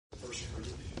1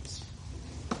 Corinthians.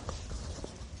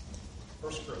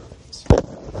 1 Corinthians.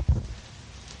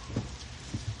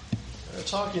 We're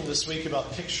talking this week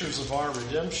about pictures of our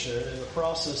redemption. In the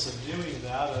process of doing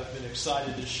that, I've been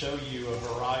excited to show you a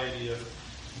variety of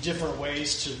different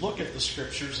ways to look at the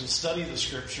Scriptures and study the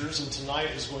Scriptures, and tonight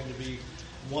is going to be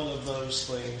one of those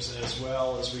things as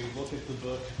well as we look at the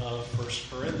book of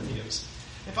 1 Corinthians.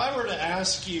 If I were to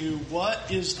ask you, what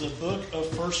is the book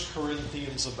of 1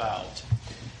 Corinthians about?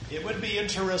 It would be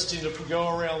interesting to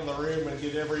go around the room and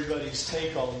get everybody's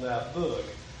take on that book.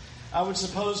 I would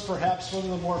suppose perhaps one of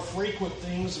the more frequent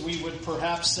things we would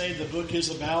perhaps say the book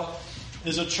is about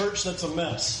is a church that's a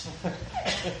mess.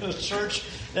 A church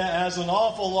that has an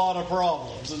awful lot of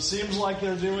problems. It seems like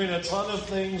they're doing a ton of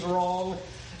things wrong,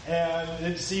 and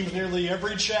it seems nearly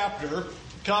every chapter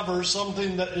covers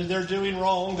something that they're doing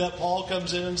wrong that Paul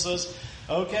comes in and says,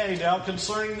 okay, now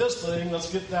concerning this thing,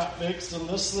 let's get that fixed, and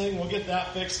this thing, we'll get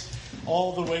that fixed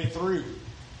all the way through.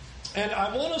 And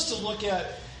I want us to look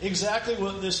at exactly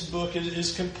what this book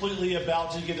is completely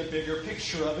about to get a bigger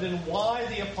picture of it, and why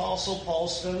the Apostle Paul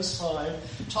spends time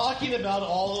talking about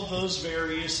all of those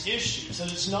various issues.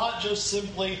 And it's not just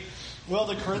simply, well,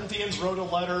 the Corinthians wrote a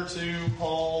letter to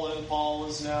Paul, and Paul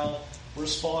is now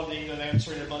responding and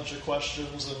answering a bunch of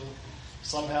questions, and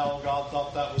somehow God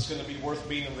thought that was going to be worth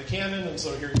being in the canon, and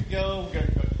so here you go.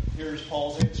 Here's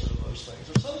Paul's answer to those things.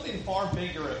 There's something far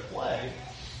bigger at play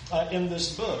in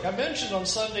this book. I mentioned on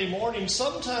Sunday morning,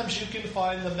 sometimes you can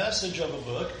find the message of a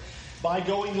book by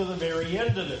going to the very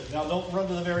end of it. Now, don't run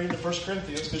to the very end of 1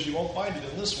 Corinthians because you won't find it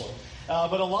in this one.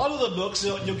 But a lot of the books,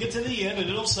 you'll get to the end and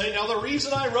it'll say, now the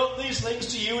reason I wrote these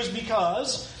things to you is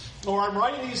because, or I'm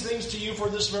writing these things to you for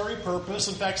this very purpose.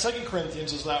 In fact, 2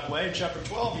 Corinthians is that way. In chapter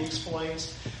 12, he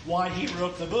explains why he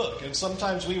wrote the book. And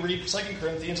sometimes we read 2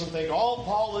 Corinthians and think all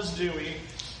Paul is doing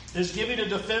is giving a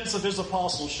defense of his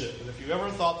apostleship. And if you ever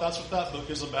thought that's what that book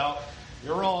is about,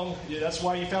 you're wrong. Yeah, that's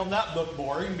why you found that book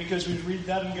boring, because we read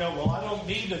that and go, well, I don't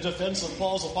need a defense of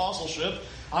Paul's apostleship.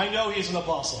 I know he's an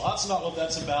apostle. That's not what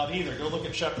that's about either. Go look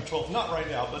at chapter 12, not right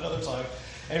now, but another time,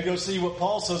 and go see what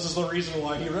Paul says is the reason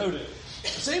why he wrote it.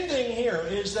 Same thing here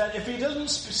is that if he doesn't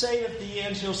say at the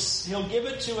end, he'll give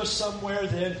it to us somewhere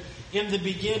then in the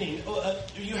beginning.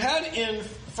 You had in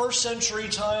first century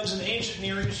times and ancient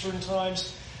Near Eastern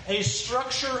times a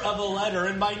structure of a letter,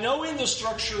 and by knowing the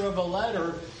structure of a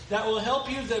letter, that will help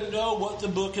you then know what the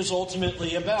book is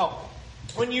ultimately about.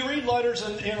 When you read letters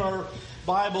in our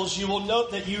Bibles, you will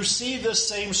note that you see this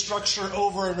same structure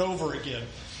over and over again.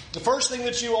 The first thing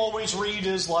that you always read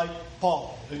is like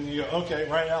Paul, and you go, okay,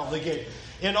 right out of the gate.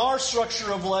 In our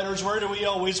structure of letters, where do we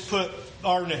always put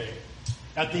our name?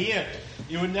 At the end.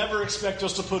 You would never expect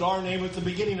us to put our name at the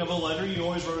beginning of a letter. You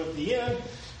always wrote it at the end.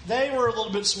 They were a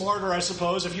little bit smarter, I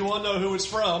suppose. If you want to know who it's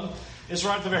from, it's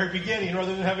right at the very beginning,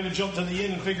 rather than having to jump to the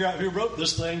end and figure out who wrote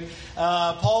this thing.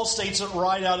 Paul states it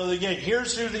right out of the gate.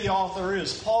 Here's who the author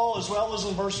is. Paul, as well as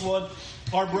in verse 1,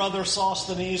 our brother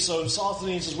Sosthenes. So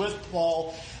Sosthenes is with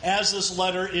Paul as this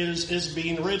letter is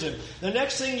being written. The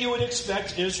next thing you would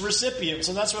expect is recipients,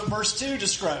 and that's what verse 2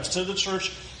 describes, to the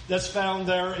church that's found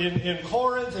there in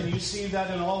Corinth, and you see that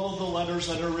in all of the letters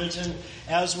that are written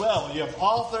as well. You have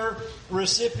author,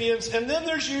 recipients, and then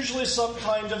there's usually some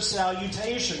kind of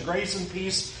salutation. Grace and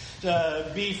peace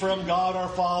be from God our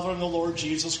Father and the Lord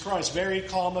Jesus Christ. Very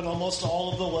common, almost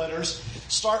all of the letters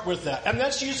start with that. And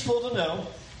that's useful to know.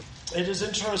 It is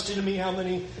interesting to me how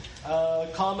many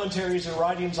commentaries and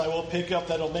writings I will pick up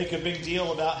that'll make a big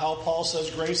deal about how Paul says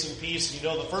grace and peace. You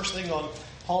know, the first thing on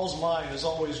Paul's mind is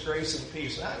always grace and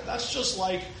peace. That's just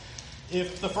like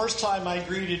if the first time I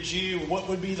greeted you, what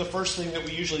would be the first thing that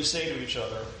we usually say to each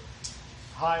other?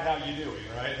 Hi, how you doing,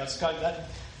 right? That's kind of that.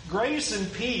 Grace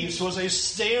and peace was a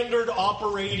standard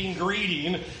operating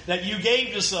greeting that you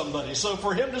gave to somebody. So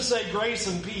for him to say grace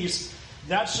and peace,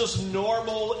 that's just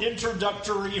normal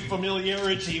introductory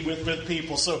familiarity with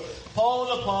people. So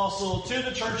Paul, an apostle, to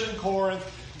the church in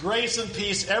Corinth, grace and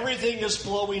peace, everything is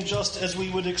flowing just as we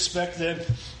would expect then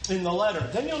in the letter.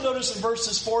 Then you'll notice in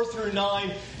verses 4 through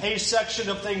 9 a section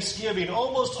of thanksgiving.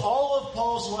 Almost all of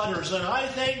Paul's letters, and I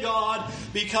thank God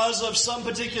because of some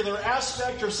particular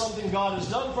aspect or something God has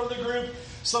done for the group,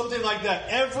 something like that.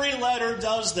 Every letter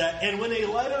does that. And when a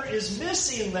letter is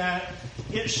missing that,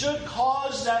 it should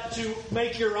cause that to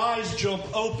make your eyes jump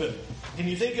open. And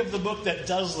you think of the book that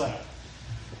does that.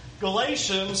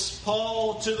 Galatians,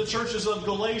 Paul to the churches of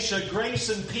Galatia, grace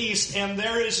and peace, and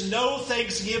there is no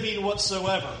thanksgiving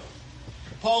whatsoever.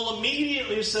 Paul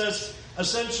immediately says,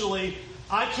 essentially,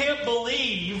 I can't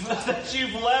believe that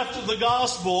you've left the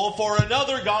gospel for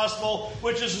another gospel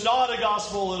which is not a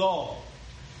gospel at all.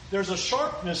 There's a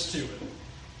sharpness to it.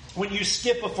 when you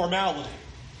skip a formality.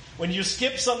 When you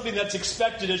skip something that's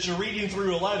expected as you're reading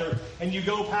through a letter and you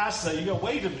go past that, you go,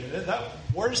 wait a minute,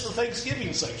 where's the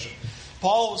Thanksgiving section?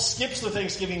 Paul skips the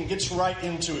Thanksgiving and gets right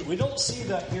into it. We don't see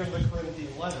that here in the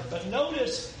Corinthian letter. But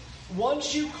notice,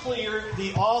 once you clear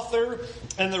the author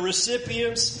and the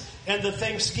recipients and the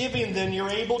Thanksgiving, then you're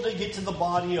able to get to the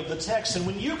body of the text. And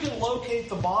when you can locate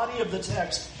the body of the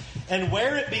text and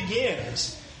where it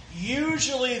begins,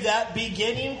 usually that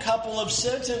beginning couple of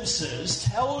sentences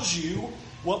tells you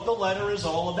what the letter is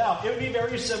all about. It would be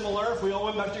very similar if we all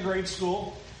went back to grade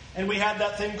school and we had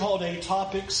that thing called a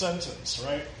topic sentence,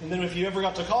 right? And then if you ever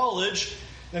got to college,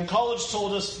 then college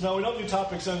told us, no, we don't do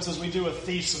topic sentences, we do a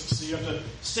thesis. So you have to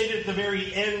state at the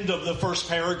very end of the first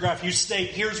paragraph, you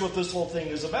state, here's what this whole thing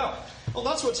is about. Well,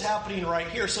 that's what's happening right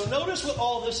here. So notice what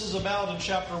all this is about in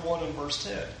chapter 1 and verse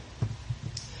 10.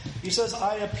 He says,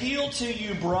 I appeal to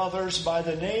you, brothers, by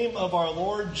the name of our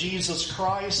Lord Jesus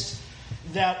Christ,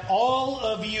 that all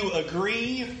of you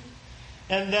agree,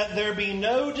 and that there be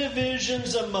no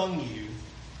divisions among you,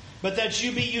 but that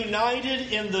you be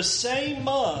united in the same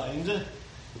mind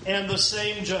and the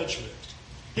same judgment.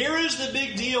 Here is the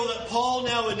big deal that Paul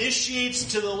now initiates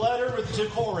to the letter to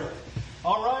Corinth.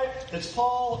 All right, it's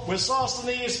Paul with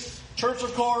Sosthenes, Church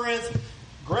of Corinth,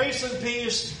 grace and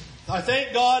peace. I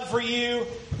thank God for you.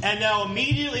 And now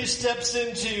immediately steps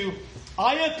into,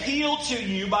 I appeal to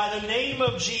you by the name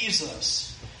of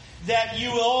Jesus that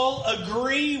you all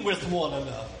agree with one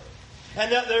another,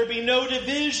 and that there be no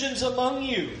divisions among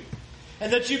you,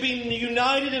 and that you be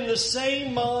united in the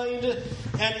same mind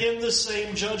and in the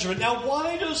same judgment. Now,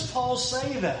 why does Paul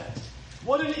say that?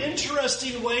 What an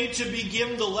interesting way to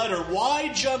begin the letter.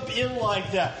 Why jump in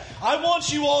like that? I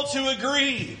want you all to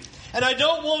agree. And I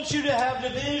don't want you to have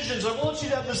divisions. I want you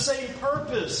to have the same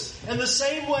purpose and the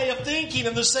same way of thinking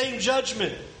and the same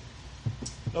judgment.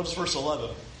 Notice verse 11.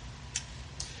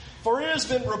 For it has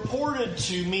been reported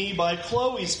to me by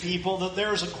Chloe's people that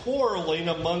there is a quarreling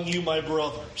among you, my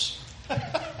brothers.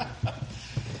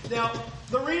 Now,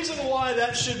 the reason why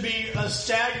that should be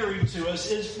staggering to us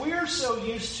is we're so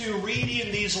used to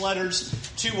reading these letters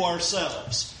to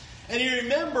ourselves. And you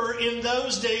remember, in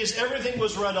those days, everything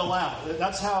was read aloud.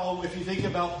 That's how, if you think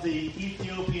about the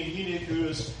Ethiopian eunuch who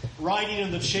is riding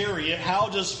in the chariot, how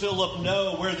does Philip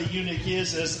know where the eunuch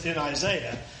is as in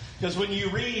Isaiah? Because when you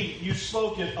read, you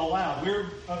spoke it aloud. We're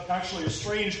actually a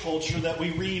strange culture that we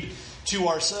read to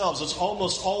ourselves. It's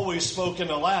almost always spoken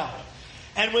aloud.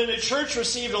 And when a church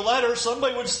received a letter,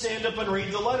 somebody would stand up and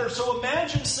read the letter. So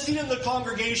imagine sitting in the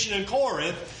congregation in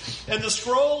Corinth, and the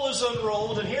scroll is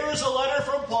unrolled, and here is a letter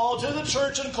from Paul to the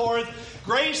church in Corinth.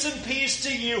 Grace and peace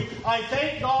to you. I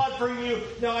thank God for you.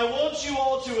 Now I want you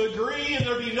all to agree, and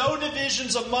there be no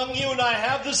divisions among you, and I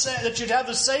have that you'd have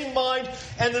the same mind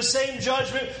and the same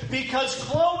judgment, because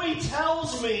Chloe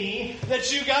tells me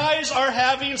that you guys are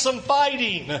having some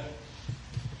fighting.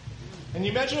 And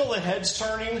you imagine all the heads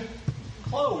turning.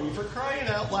 Chloe, for crying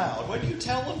out loud, what are you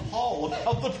telling Paul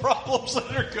about the problems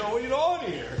that are going on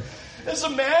here? Just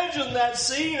imagine that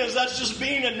scene as that's just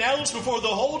being announced before the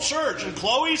whole church. And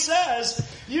Chloe says,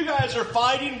 you guys are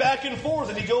fighting back and forth.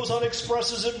 And he goes on and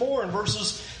expresses it more in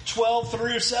verses 12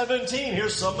 through 17.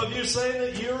 Here's some of you saying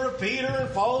that you're of Peter and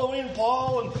following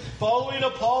Paul and following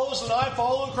Apollos and I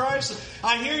follow Christ.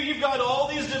 I hear you've got all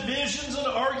these divisions and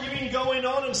arguing going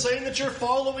on and saying that you're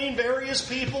following various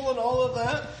people and all of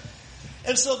that.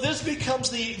 And so this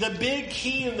becomes the big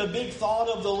key and the big thought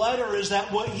of the letter is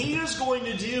that what he is going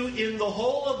to do in the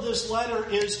whole of this letter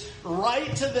is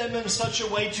write to them in such a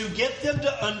way to get them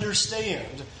to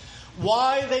understand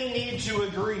why they need to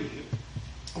agree,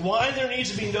 why there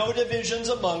needs to be no divisions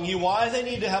among you, why they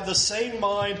need to have the same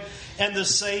mind and the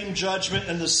same judgment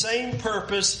and the same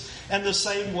purpose and the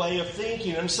same way of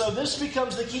thinking. And so this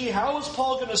becomes the key. How is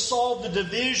Paul going to solve the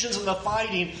divisions and the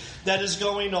fighting that is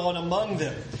going on among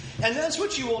them? And that's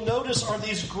what you will notice are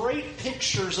these great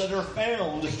pictures that are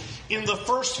found in the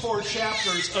first 4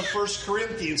 chapters of 1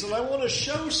 Corinthians. And I want to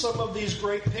show some of these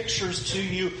great pictures to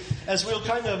you as we'll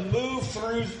kind of move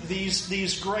through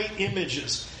these great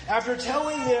images. After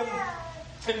telling them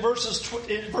in verses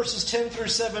 10 through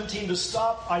 17 to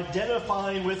stop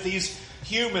identifying with these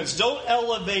humans. Don't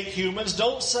elevate humans.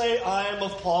 Don't say I am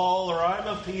of Paul or I'm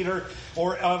of Peter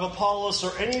or of Apollos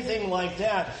or anything like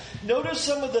that. Notice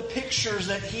some of the pictures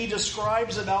that he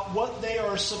describes about what they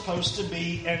are supposed to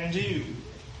be and do.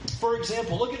 For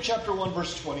example, look at chapter 1,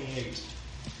 verse 28.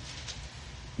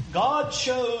 God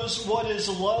chose what is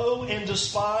low and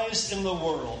despised in the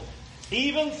world,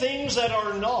 even things that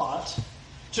are not,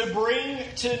 to bring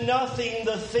to nothing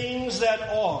the things that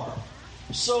are,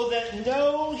 so that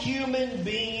no human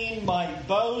being might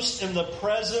boast in the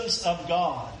presence of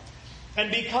God.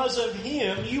 And because of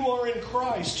him, you are in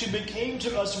Christ, who became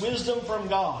to us wisdom from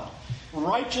God,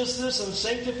 righteousness and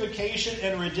sanctification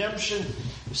and redemption,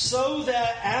 so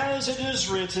that, as it is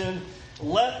written,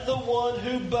 let the one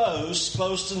who boasts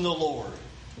boast in the Lord.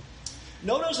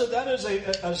 Notice that is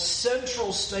a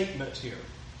central statement here.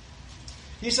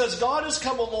 He says God has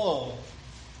come along,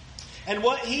 and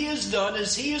what he has done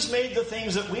is he has made the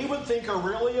things that we would think are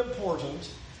really important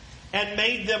and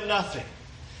made them nothing.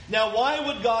 Now, why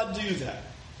would God do that?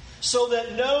 So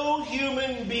that no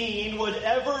human being would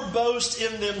ever boast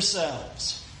in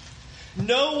themselves.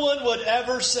 No one would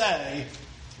ever say,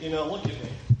 look at me.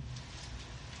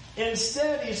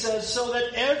 Instead, he says, so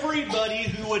that everybody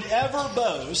who would ever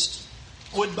boast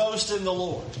would boast in the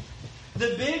Lord.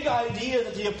 The big idea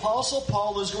that the Apostle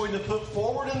Paul is going to put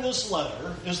forward in this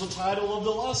letter is the title of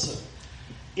the lesson.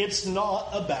 It's not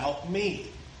about me.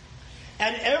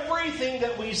 And everything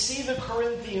that we see the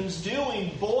Corinthians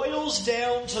doing boils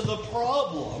down to the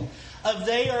problem of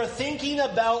they are thinking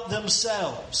about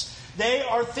themselves. They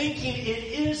are thinking it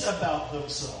is about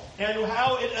themselves and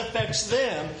how it affects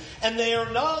them. And they are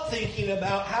not thinking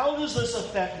about how does this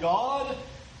affect God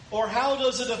or how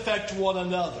does it affect one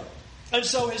another. And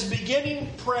so his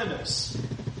beginning premise,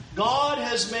 God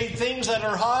has made things that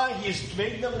are high, he's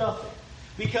made them nothing.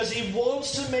 Because he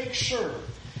wants to make sure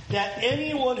that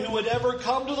anyone who would ever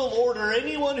come to the Lord or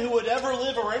anyone who would ever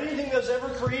live or anything that's ever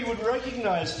created would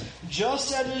recognize,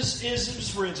 just as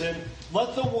is written,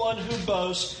 let the one who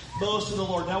boasts boast in the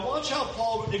Lord. Now watch how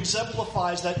Paul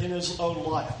exemplifies that in his own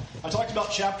life. I talked about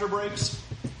chapter breaks.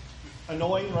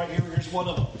 Annoying, right here. Here's one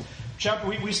of them.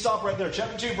 We stop right there.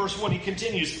 Chapter 2, verse 1, he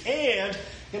continues. And,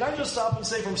 can I just stop and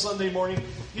say from Sunday morning,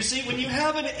 you see, when you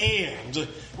have an and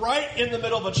right in the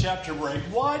middle of a chapter break,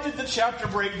 why did the chapter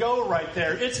break go right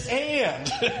there? It's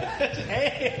and.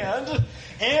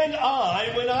 And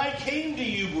I, when I came to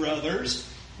you,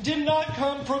 brothers, did not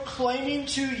come proclaiming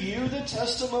to you the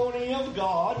testimony of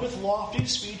God with lofty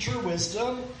speech or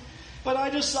wisdom, but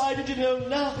I decided to know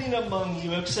nothing among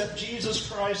you except Jesus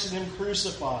Christ and him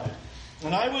crucified.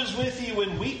 And I was with you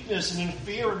in weakness and in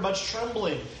fear and much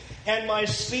trembling. And my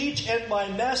speech and my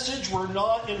message were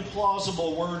not in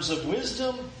plausible words of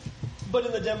wisdom, but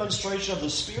in the demonstration of the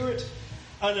Spirit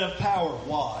and of power.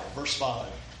 Why? Verse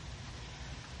 5.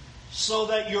 So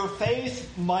that your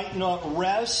faith might not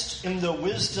rest in the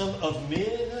wisdom of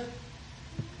men,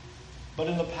 but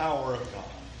in the power of God.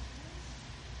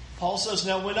 Paul says,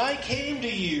 now when I came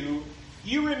to you,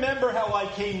 you remember how I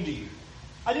came to you.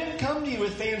 I didn't come to you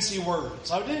with fancy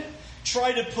words. I didn't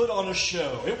try to put on a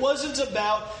show. It wasn't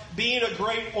about being a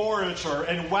great orator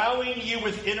and wowing you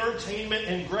with entertainment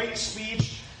and great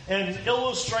speech and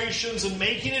illustrations and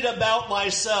making it about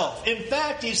myself. In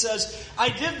fact, he says, I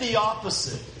did the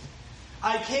opposite.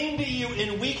 I came to you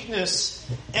in weakness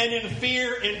and in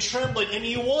fear and trembling. And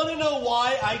you want to know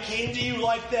why I came to you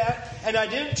like that? And I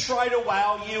didn't try to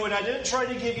wow you, and I didn't try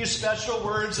to give you special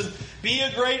words and be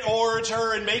a great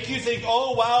orator and make you think,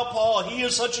 oh, wow, Paul, he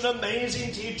is such an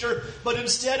amazing teacher. But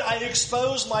instead, I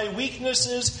exposed my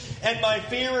weaknesses and my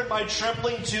fear and my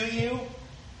trembling to you.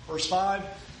 Verse 5,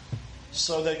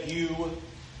 so that you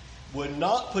would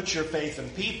not put your faith in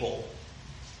people,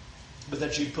 but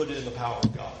that you put it in the power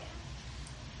of God.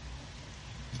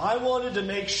 I wanted to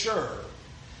make sure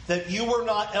that you were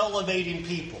not elevating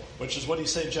people, which is what he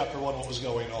said in chapter 1, what was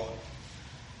going on.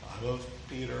 I'm of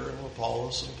Peter and of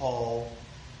Apollos and Paul.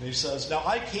 And he says, now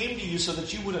I came to you so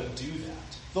that you wouldn't do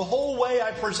that. The whole way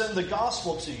I presented the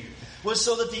gospel to you was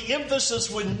so that the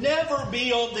emphasis would never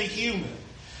be on the human,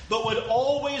 but would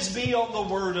always be on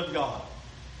the Word of God.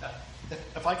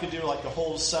 If I could do like a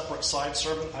whole separate side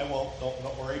sermon, I won't,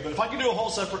 don't worry. But if I could do a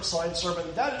whole separate side sermon,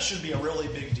 that should be a really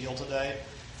big deal today.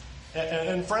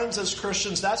 And friends, as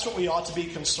Christians, that's what we ought to be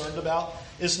concerned about,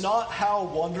 is not how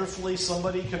wonderfully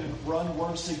somebody can run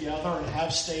words together and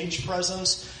have stage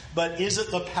presence, but is it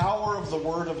the power of the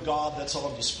Word of God that's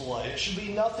on display? It should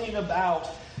be nothing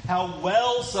about how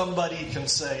well somebody can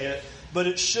say it, but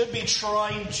it should be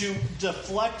trying to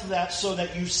deflect that so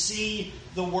that you see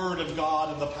the Word of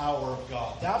God and the power of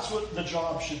God. That's what the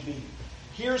job should be.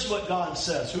 Here's what God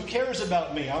says. Who cares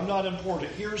about me? I'm not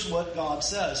important. Here's what God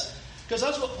says. Because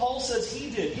that's what Paul says he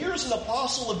did. Here's an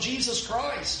apostle of Jesus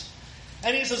Christ.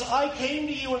 And he says, I came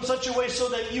to you in such a way so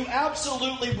that you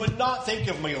absolutely would not think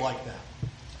of me like that.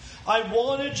 I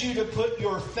wanted you to put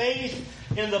your faith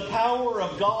in the power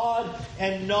of God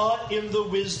and not in the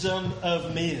wisdom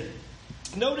of men.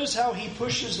 Notice how he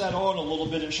pushes that on a little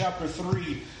bit in chapter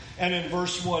 3 and in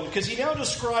verse 1, because he now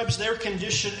describes their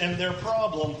condition and their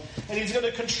problem, and he's going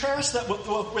to contrast that with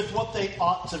what they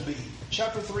ought to be.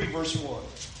 Chapter 3, verse 1.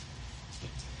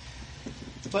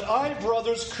 But I,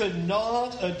 brothers, could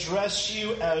not address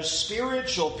you as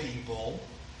spiritual people,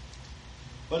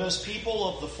 but as people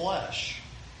of the flesh,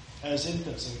 as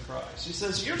infants in Christ. He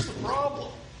says, here's the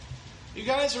problem. You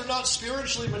guys are not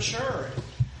spiritually mature.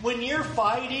 When you're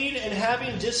fighting and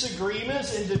having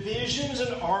disagreements and divisions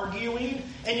and arguing,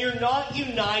 and you're not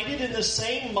united in the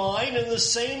same mind and the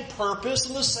same purpose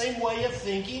and the same way of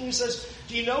thinking, he says,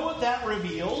 do you know what that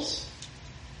reveals?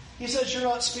 He says, you're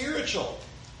not spiritual.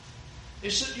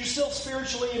 You're still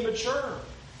spiritually immature.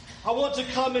 I want to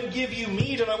come and give you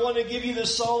meat, and I want to give you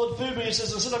this solid food. But he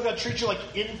says, instead I'm going to treat you like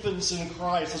infants in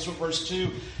Christ. That's what verse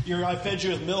 2, I fed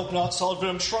you with milk, not solid food.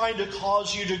 I'm trying to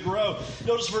cause you to grow.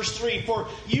 Notice verse 3, for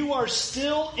you are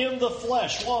still in the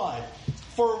flesh. Why?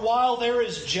 For while there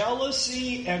is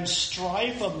jealousy and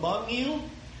strife among you,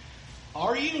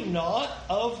 are you not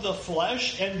of the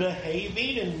flesh and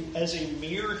behaving as a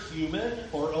mere human,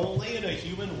 or only in a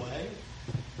human way?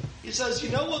 He says, you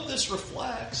know what this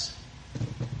reflects?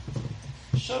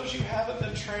 It shows you haven't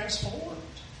been transformed.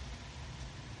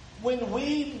 When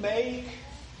we make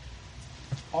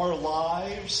our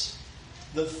lives,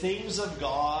 the things of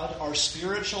God, our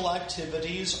spiritual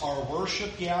activities, our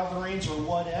worship gatherings, or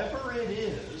whatever it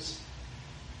is,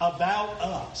 about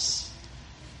us,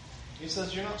 he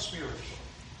says, you're not spiritual.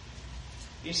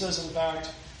 He says, in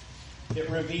fact, it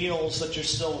reveals that you're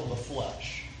still in the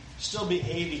flesh, still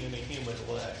behaving in a human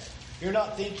way. You're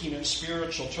not thinking in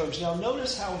spiritual terms. Now,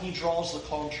 notice how he draws the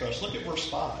contrast. Look at verse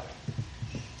 5.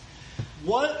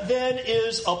 What then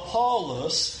is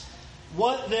Apollos?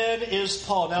 What then is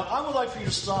Paul? Now, I would like for you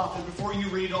to stop, and before you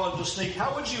read on, just think,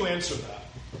 how would you answer that?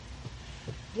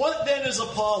 What then is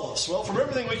Apollos? Well, from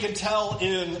everything we can tell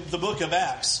in the book of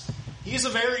Acts, he's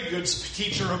a very good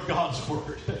teacher of God's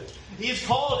Word. He's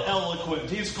called eloquent.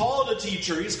 He's called a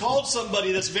teacher. He's called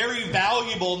somebody that's very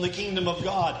valuable in the kingdom of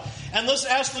God. And let's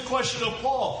ask the question of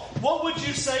Paul. What would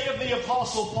you say of the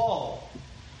Apostle Paul?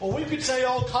 Well, we could say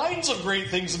all kinds of great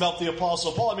things about the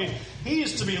Apostle Paul. I mean, he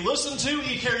is to be listened to.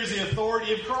 He carries the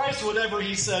authority of Christ. Whatever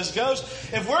he says goes.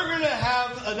 If we're going to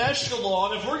have an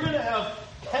echelon, if we're going to have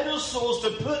pedestals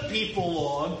to put people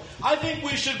on, I think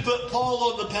we should put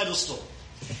Paul on the pedestal.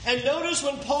 And notice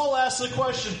when Paul asks the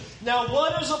question, now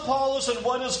what is Apollos and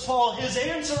what is Paul? His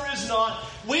answer is not,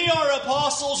 we are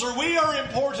apostles, or we are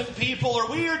important people,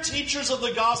 or we are teachers of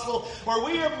the gospel, or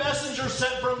we are messengers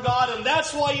sent from God, and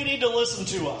that's why you need to listen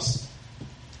to us.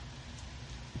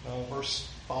 Verse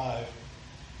 5.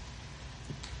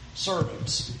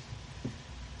 Servants,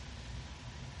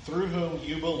 through whom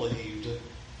you believed,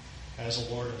 as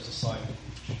the Lord has assigned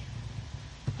each.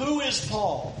 Who is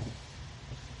Paul?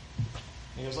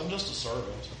 He goes, I'm just a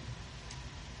servant.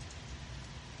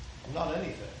 I'm not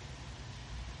anything.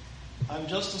 I'm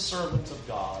just a servant of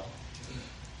God.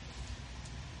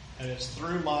 And it's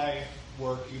through my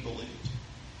work you believed.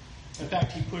 In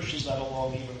fact, he pushes that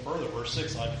along even further. Verse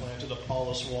 6, I planted,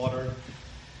 Apollos watered,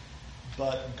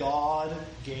 but God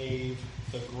gave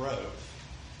the growth.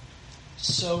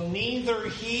 So neither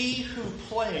he who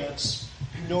plants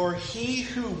nor he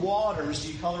who waters,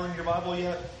 do you color in your Bible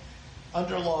yet?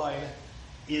 Underline,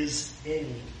 is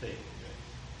anything.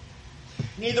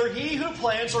 Neither he who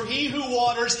plants or he who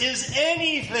waters is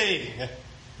anything.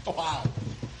 Wow.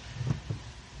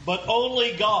 But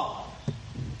only God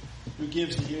who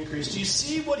gives the increase. Do you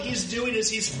see what he's doing is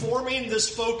he's forming this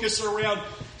focus around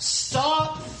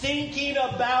stop thinking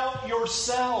about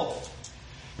yourself.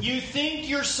 You think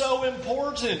you're so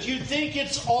important. You think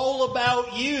it's all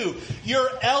about you. You're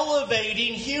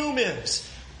elevating humans.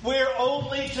 We're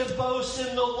only to boast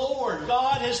in the Lord.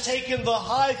 God has taken the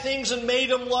high things and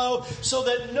made them low so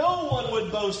that no one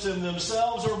would boast in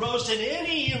themselves or boast in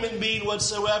any human being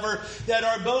whatsoever, that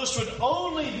our boast would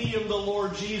only be in the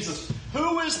Lord Jesus.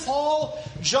 Who is Paul?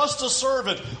 Just a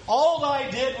servant. All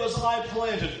I did was I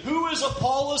planted. Who is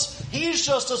Apollos? He's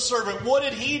just a servant. What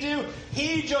did he do?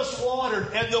 He just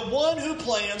watered. And the one who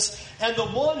plants and the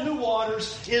one who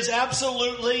waters is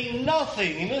absolutely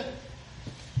nothing.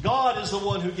 God is the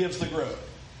one who gives the growth.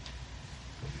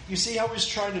 You see how he's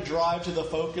trying to drive to the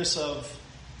focus of,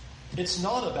 it's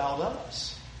not about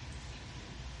us.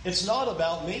 It's not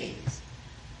about me.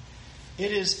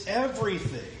 It is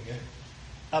everything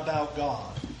about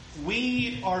God.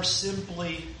 We are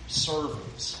simply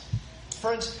servants.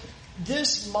 Friends,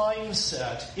 this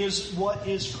mindset is what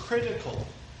is critical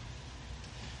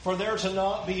for there to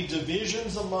not be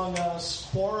divisions among us,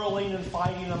 quarreling and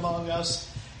fighting among us,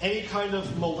 any kind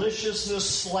of maliciousness,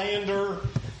 slander,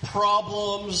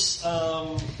 problems,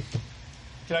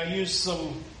 Can I use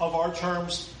some of our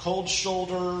terms? Cold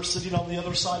shoulder, sitting on the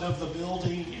other side of the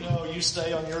building. You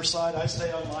stay on your side, I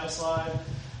stay on my side.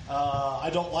 I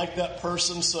don't like that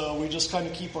person, so we just kind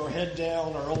of keep our head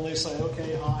down or only say,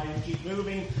 okay, hi, and keep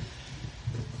moving.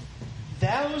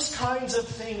 Those kinds of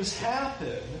things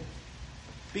happen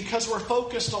because we're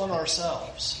focused on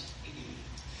ourselves.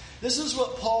 This is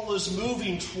what Paul is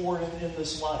moving toward in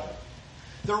this letter.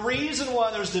 The reason why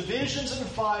there's divisions and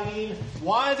fighting,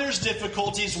 why there's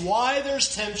difficulties, why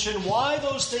there's tension, why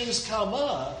those things come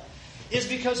up, is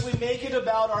because we make it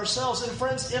about ourselves. And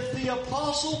friends, if the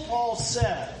Apostle Paul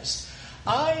says,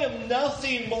 I am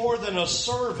nothing more than a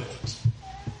servant,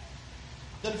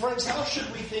 then friends, how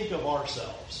should we think of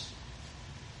ourselves?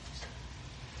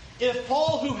 If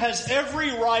Paul, who has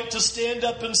every right to stand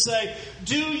up and say,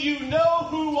 do you know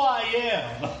who I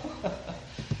am?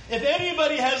 If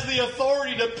anybody has the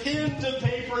authority to pen to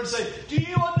paper and say, do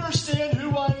you understand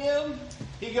who I am?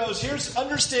 He goes,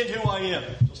 understand who I am.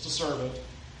 Just a servant.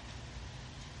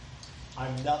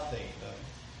 I'm nothing.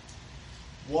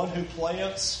 One who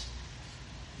plants,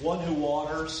 one who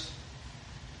waters,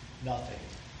 nothing.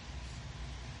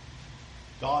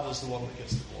 God is the one that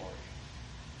gets the glory.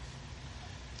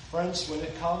 Friends, when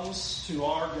it comes to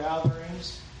our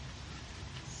gatherings,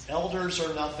 elders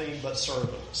are nothing but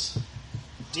servants.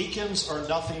 Deacons are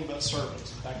nothing but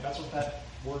servants. In fact, that's what that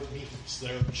word means.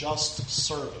 They're just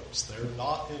servants. They're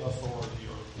not in authority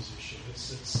or position.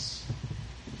 It's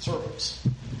servants.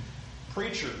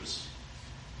 Preachers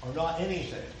are not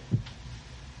anything.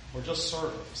 We're just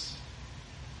servants.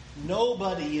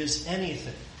 Nobody is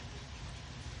anything.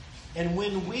 And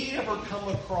when we ever come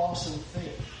across and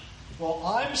think, well,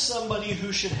 I'm somebody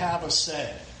who should have a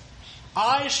say.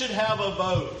 I should have a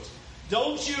vote.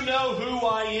 Don't you know who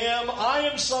I am? I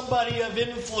am somebody of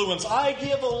influence. I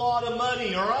give a lot of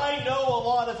money, or I know a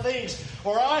lot of things,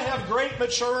 or I have great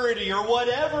maturity, or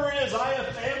whatever it is. I have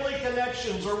family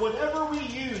connections, or whatever we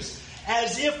use,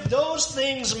 as if those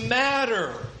things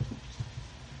matter.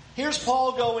 Here's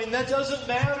Paul going, that doesn't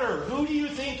matter. Who do you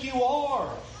think you are?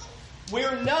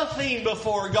 We're nothing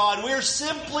before God. We're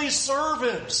simply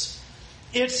servants.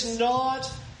 It's not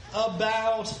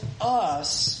about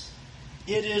us.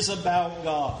 It is about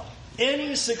God.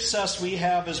 Any success we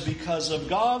have is because of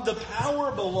God. The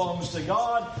power belongs to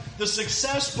God. The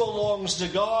success belongs to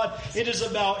God. It is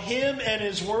about Him and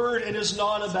His Word. It is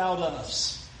not about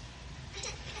us.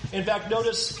 In fact,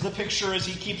 notice the picture as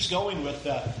he keeps going with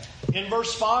that. In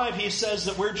verse 5, he says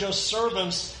that we're just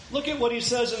servants. Look at what he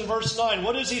says in verse 9.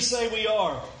 What does he say we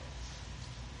are?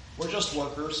 We're just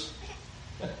workers.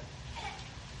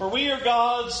 For we are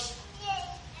God's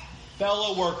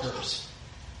fellow workers.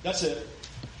 That's it.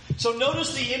 So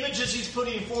notice the images he's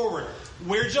putting forward.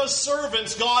 We're just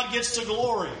servants. God gets to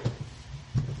glory.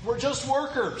 We're just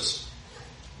workers.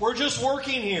 We're just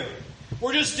working here.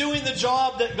 We're just doing the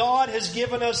job that God has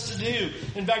given us to do.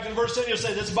 In fact, in verse 10 he'll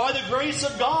say, it's by the grace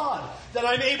of God that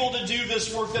I'm able to do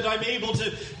this work, that I'm able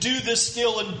to do this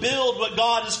skill and build what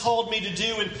God has called me to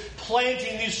do in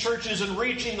planting these churches and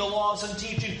reaching the lost and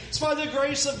teaching. It's by the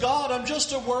grace of God. I'm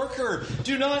just a worker.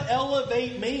 Do not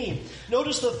elevate me.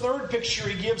 Notice the third picture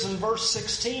he gives in verse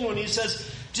 16 when he says,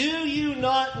 do you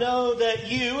not know that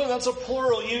you, and that's a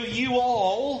plural, you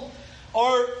all,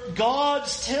 are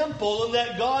God's temple and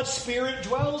that God's Spirit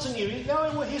dwells in you?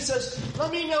 Now he says,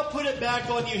 let me now put it back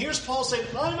on you. Here's Paul saying,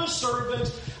 I'm a servant.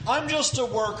 I'm just a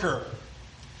worker.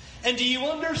 And do you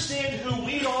understand who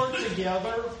we are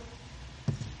together?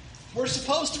 We're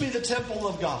supposed to be the temple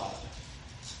of God.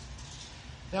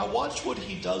 Now watch what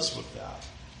he does with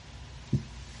that.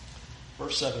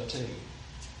 Verse 17.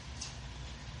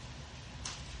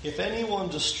 If anyone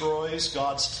destroys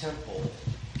God's temple,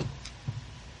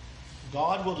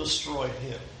 God will destroy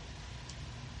him.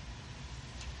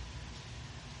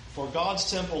 For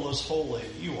God's temple is holy.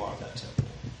 You are that temple.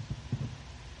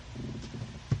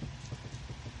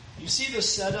 You see the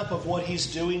setup of what he's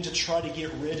doing to try to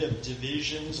get rid of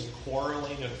divisions and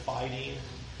quarreling and fighting?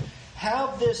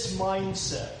 Have this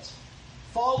mindset.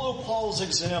 Follow Paul's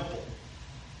example.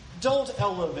 Don't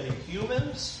elevate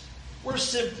humans. We're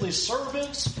simply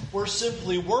servants. We're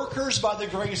simply workers by the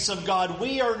grace of God.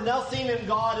 We are nothing and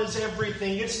God is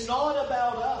everything. It's not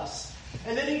about us.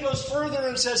 And then he goes further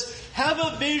and says, have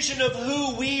a vision of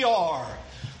who we are.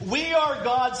 We are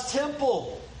God's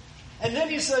temple. And then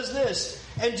he says this,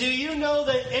 and do you know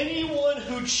that anyone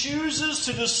who chooses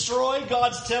to destroy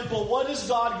God's temple, what is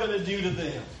God going to do to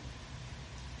them?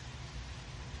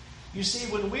 You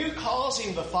see, when we're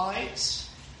causing the fights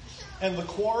and the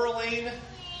quarreling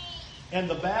and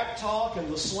the back talk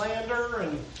and the slander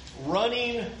and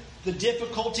running the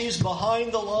difficulties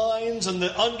behind the lines and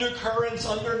the undercurrents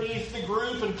underneath the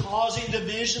group and causing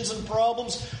divisions and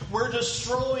problems. We're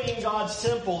destroying God's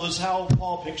temple is how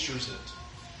Paul pictures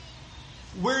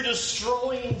it. We're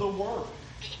destroying the work.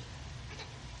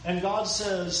 And God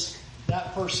says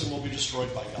that person will be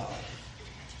destroyed by God.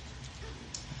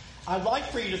 I'd like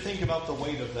for you to think about the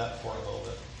weight of that for a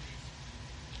moment.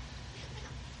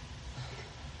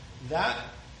 That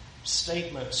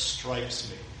statement strikes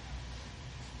me.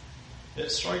 It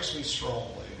strikes me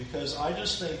strongly because I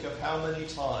just think of how many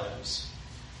times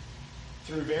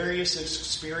through various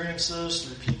experiences,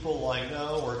 through people I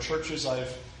know or churches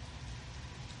I've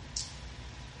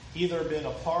either been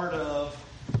a part of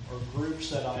or groups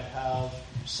that I have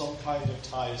some kind of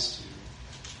ties to.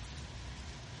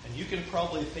 And you can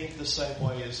probably think the same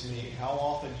way as me. How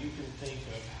often you can think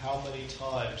of how many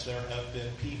times there have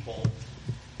been people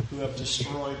who have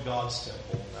destroyed God's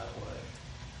temple in that way.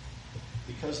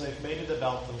 Because they've made it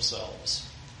about themselves.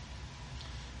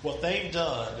 What they've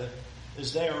done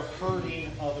is they are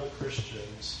hurting other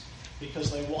Christians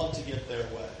because they want to get their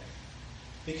way.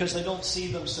 Because they don't see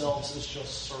themselves as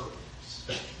just servants.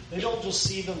 They don't just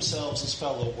see themselves as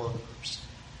fellow workers.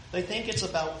 They think it's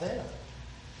about them.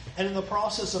 And in the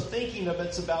process of thinking of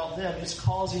it's about them, it's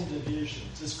causing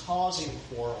divisions, it's causing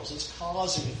quarrels, it's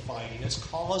causing fighting, it's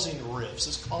causing rifts,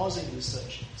 it's causing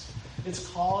dissensions. It's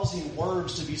causing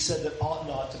words to be said that ought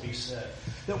not to be said.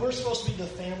 That we're supposed to be the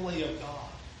family of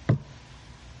God.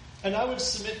 And I would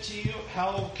submit to you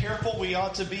how careful we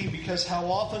ought to be because how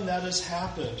often that has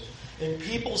happened. And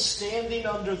people standing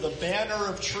under the banner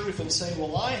of truth and saying,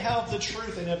 well, I have the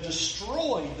truth, and have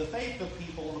destroyed the faith of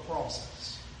people in the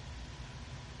process.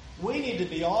 We need to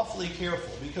be awfully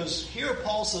careful because here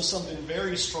Paul says something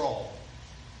very strong.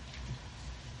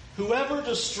 Whoever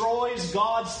destroys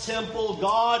God's temple,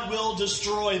 God will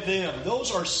destroy them.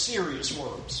 Those are serious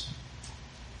words.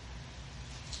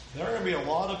 There are going to be a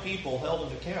lot of people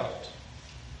held in account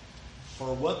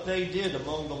for what they did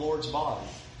among the Lord's body.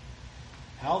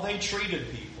 How they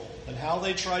treated people, and how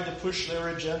they tried to push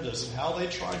their agendas, and how they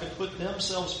tried to put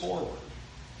themselves forward.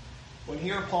 When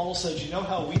here Paul says, you know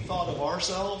how we thought of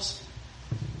ourselves?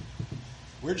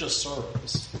 We're just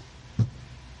servants.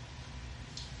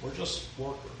 We're just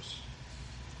workers.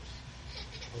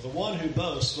 Well, the one who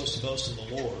boasts is supposed to boast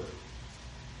in the Lord,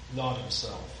 not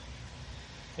himself.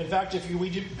 In fact, if we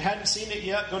hadn't seen it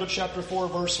yet, go to chapter 4,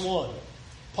 verse 1.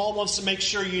 Paul wants to make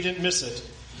sure you didn't miss it.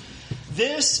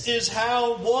 This is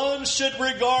how one should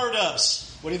regard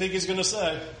us. What do you think he's going to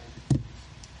say?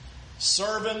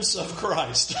 Servants of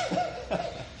Christ.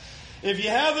 If you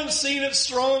haven't seen it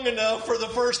strong enough for the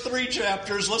first 3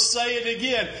 chapters, let's say it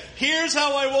again. Here's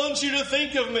how I want you to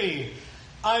think of me.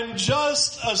 I'm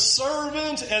just a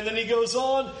servant, and then he goes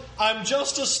on, I'm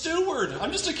just a steward.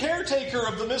 I'm just a caretaker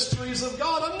of the mysteries of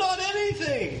God. I'm not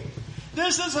anything.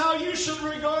 This is how you should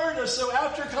regard us. So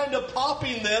after kind of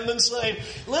popping them and saying,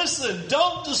 listen,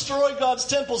 don't destroy God's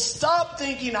temple. Stop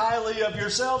thinking highly of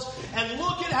yourselves and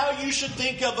look at how you should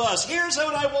think of us. Here's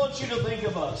what I want you to think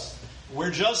of us.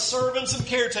 We're just servants and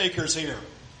caretakers here.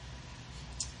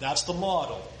 That's the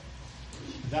model.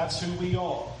 That's who we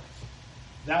are.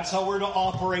 That's how we're to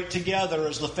operate together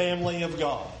as the family of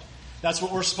God. That's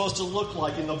what we're supposed to look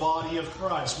like in the body of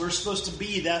Christ. We're supposed to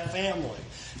be that family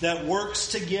that works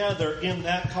together in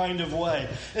that kind of way.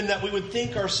 And that we would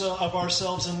think of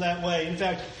ourselves in that way. In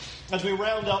fact, as we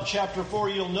round out chapter 4,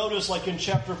 you'll notice like in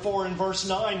chapter 4 and verse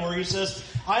 9 where he says,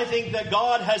 I think that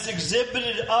God has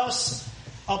exhibited us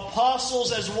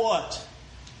apostles as what?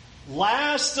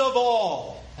 Last of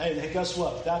all. Hey, guess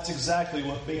what? That's exactly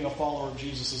what being a follower of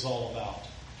Jesus is all about.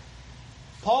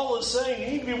 Paul is saying, you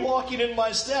need to be walking in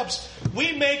my steps.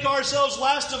 We make ourselves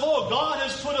last of all. God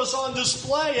has put us on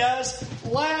display as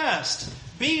last.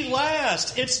 Be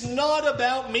last. It's not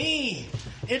about me.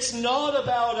 It's not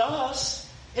about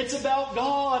us. It's about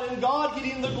God and God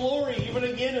getting the glory. Even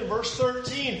again in verse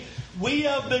 13, we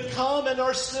have become and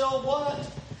are still what?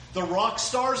 The rock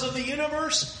stars of the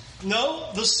universe? No,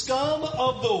 the scum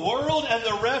of the world and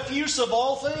the refuse of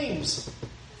all things.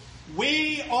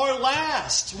 We are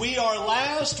last. We are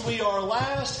last. We are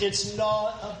last. It's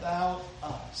not about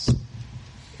us.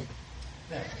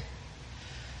 Now,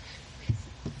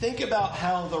 think about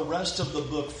how the rest of the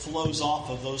book flows off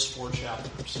of those 4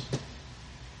 chapters.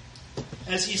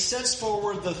 As he sets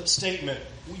forward the statement,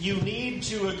 you need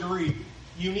to agree.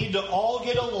 You need to all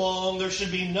get along. There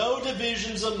should be no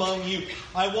divisions among you.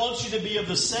 I want you to be of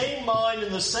the same mind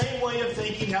and the same way of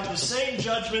thinking, have the same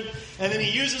judgment. And then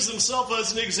he uses himself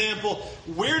as an example.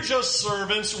 We're just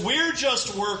servants. We're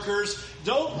just workers.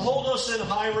 Don't hold us in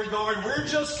high regard. We're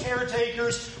just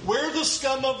caretakers. We're the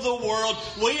scum of the world.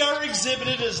 We are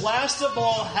exhibited as last of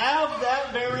all. Have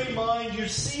that very mind. You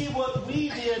see what we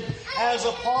did as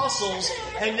apostles.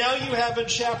 And now you have in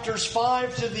chapters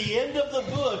 5 to the end of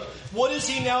the book, what does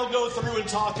he now go through and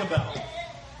talk about?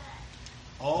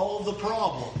 All the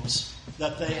problems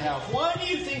that they have. Why do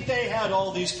you think they had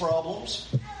all these problems?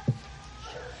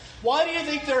 Why do you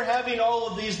think they're having all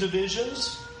of these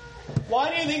divisions? Why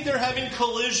do you think they're having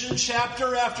collision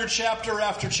chapter after chapter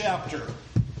after chapter?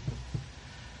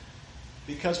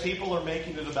 Because people are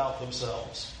making it about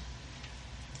themselves.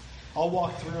 I'll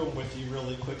walk through them with you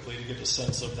really quickly to get a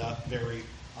sense of that very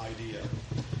idea.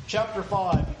 Chapter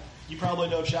 5, you probably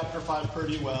know chapter 5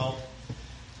 pretty well.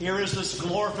 Here is this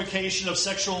glorification of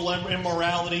sexual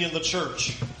immorality in the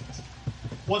church.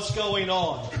 What's going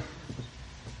on?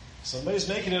 Somebody's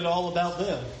making it all about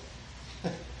them.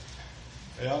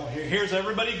 Here's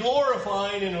everybody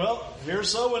glorifying, and here's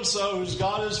so-and-so who's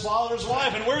got his father's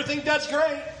wife, and we think that's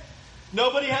great.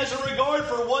 Nobody has a regard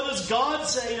for what does God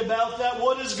say about that,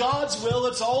 what is God's will.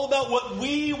 It's all about what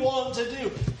we want to do.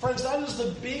 Friends, that is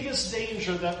the biggest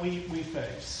danger that we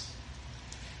face.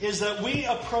 Is that we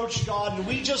approach God and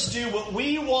we just do what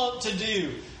we want to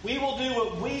do. We will do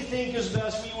what we think is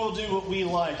best. We will do what we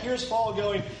like. Here's Paul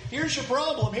going, here's your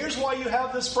problem. Here's why you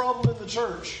have this problem in the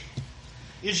church.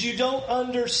 Is you don't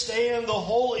understand the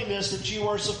holiness that you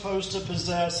are supposed to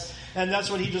possess. And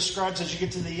that's what he describes as you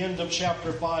get to the end of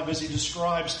chapter 5, as he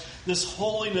describes this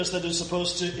holiness that is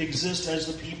supposed to exist as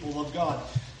the people of God.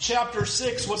 Chapter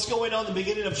 6, what's going on in the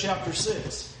beginning of chapter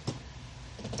 6?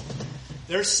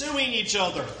 They're suing each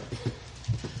other.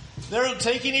 They're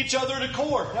taking each other to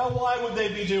court. Now, why would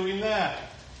they be doing that?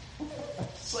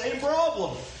 Same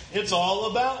problem. It's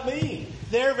all about me.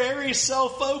 They're very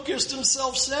self-focused and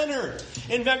self-centered.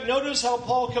 In fact, notice how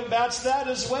Paul combats that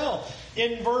as well.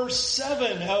 In verse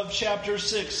 7 of chapter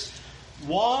 6,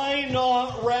 why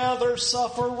not rather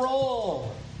suffer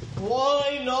wrong?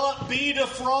 Why not be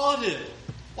defrauded?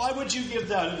 Why would you give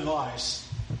that advice?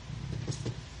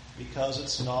 Because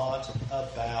it's not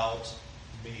about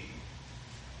me.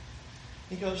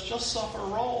 He goes, just suffer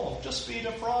wrong. Just be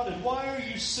defrauded. Why are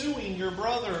you suing your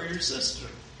brother or your sister?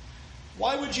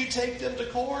 Why would you take them to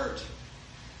court?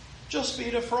 Just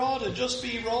be defrauded. Just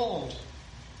be wronged.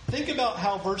 Think about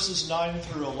how verses 9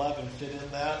 through 11 fit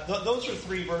in that. Those are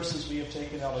 3 verses we have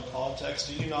taken out of context.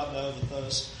 Do you not know that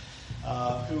those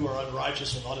who are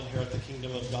unrighteous will not inherit the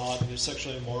kingdom of God? And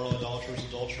sexually immoral,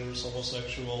 adulterers,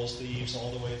 homosexuals, thieves,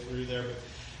 all the way through there. But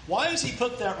why has he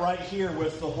put that right here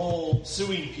with the whole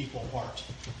suing people part?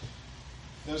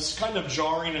 It's kind of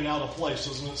jarring and out of place,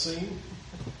 doesn't it seem?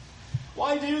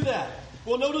 Why do that?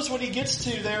 Well, notice what he gets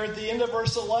to there at the end of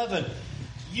verse 11.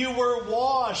 You were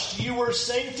washed, you were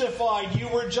sanctified, you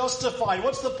were justified.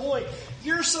 What's the point?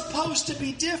 You're supposed to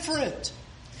be different.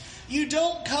 You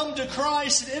don't come to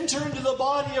Christ and enter into the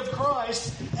body of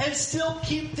Christ and still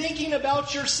keep thinking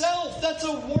about yourself. That's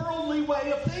a worldly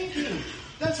way of thinking.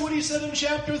 That's what he said in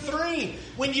chapter 3.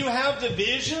 When you have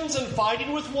divisions and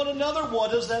fighting with one another, what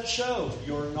does that show?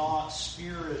 You're not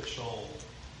spiritual.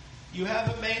 You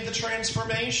haven't made the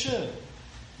transformation.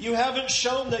 You haven't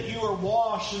shown that you are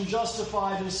washed and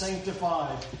justified and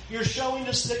sanctified. You're showing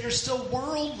us that you're still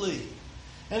worldly.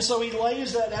 And so he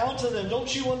lays that out to them.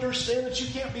 Don't you understand that you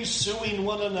can't be suing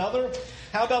one another?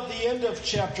 How about the end of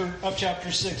chapter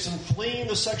 6 and fleeing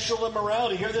the sexual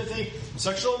immorality? Here they think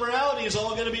sexual immorality is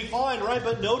all going to be fine, right?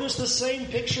 But notice the same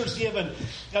pictures given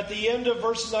at the end of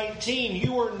verse 19.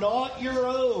 You are not your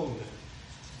own.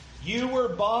 You were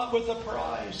bought with a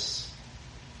price.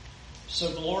 So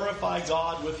glorify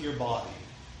God with your body.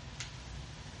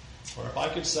 Or if I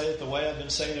could say it the way I've been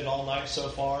saying it all night so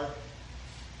far,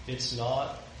 it's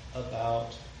not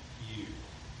about you.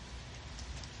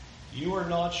 You are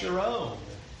not your own.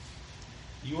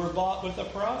 You were bought with a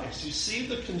price. You see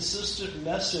the consistent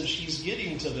message he's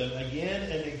getting to them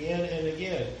again and again and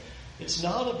again. It's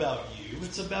not about you.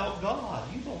 It's about God.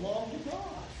 You belong to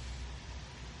God.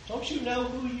 Don't you know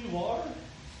who you are?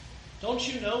 Don't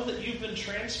you know that you've been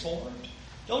transformed?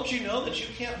 Don't you know that you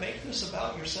can't make this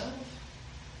about yourself?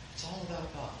 It's all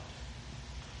about God.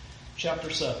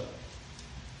 Chapter 7.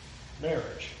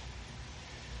 Marriage.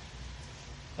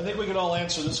 I think we could all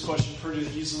answer this question pretty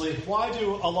easily. Why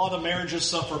do a lot of marriages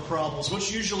suffer problems?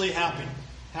 What's usually happening?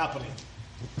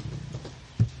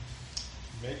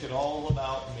 Make it all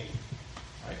about me.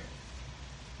 Right?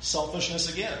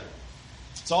 Selfishness again.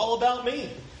 It's all about me.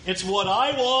 It's what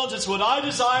I want. It's what I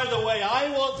desire, the way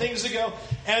I want things to go.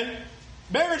 And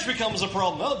marriage becomes a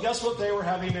problem. Well, guess what? They were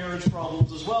having marriage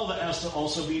problems as well that has to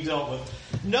also be dealt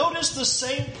with. Notice the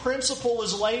same principle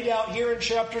is laid out here in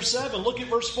chapter 7. Look at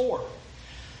verse 4.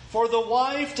 For the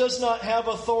wife does not have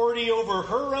authority over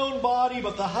her own body,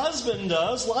 but the husband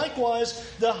does.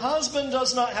 Likewise, the husband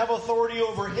does not have authority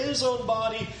over his own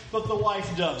body, but the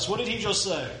wife does. What did he just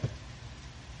say?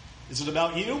 Is it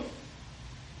about you?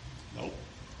 Nope.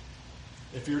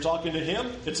 If you're talking to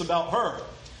him, it's about her.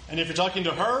 And if you're talking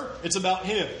to her, it's about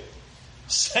him.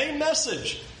 Same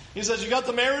message. He says, you got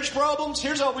the marriage problems?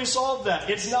 Here's how we solve that.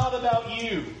 It's not about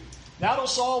you. That'll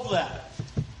solve that.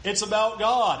 It's about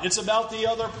God. It's about the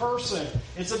other person.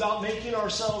 It's about making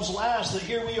ourselves last. That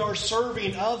here we are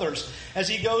serving others as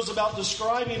he goes about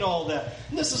describing all that.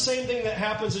 And this is the same thing that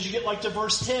happens as you get like to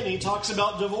verse 10. He talks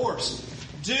about divorce.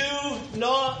 Do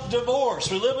not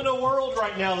divorce. We live in a world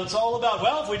right now that's all about,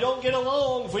 well, if we don't get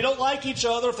along, if we don't like each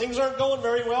other, things aren't going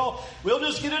very well, we'll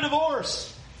just get a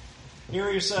divorce.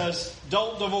 Here he says,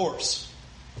 don't divorce.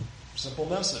 Simple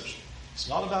message. It's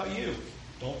not about you.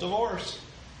 Don't divorce.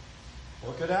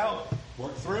 Work it out.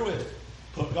 Work through it.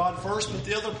 Put God first, put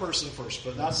the other person first.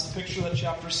 But that's the picture that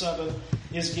chapter 7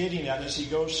 is getting at as he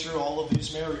goes through all of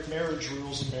these marriage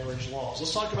rules and marriage laws.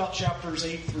 Let's talk about chapters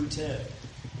 8 through 10.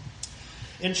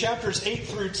 In chapters 8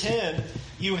 through 10,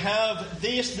 you have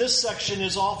this section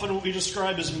is often what we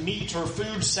describe as meat or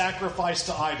food sacrificed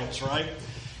to idols, right?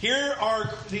 Here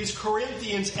are these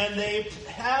Corinthians, and they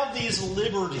have these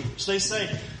liberties. They say,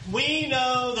 we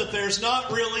know that there's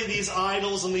not really these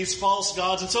idols and these false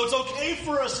gods, and so it's okay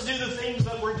for us to do the things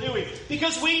that we're doing,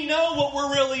 because we know what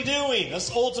we're really doing.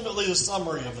 That's ultimately the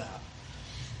summary of that.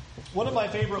 One of my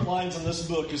favorite lines in this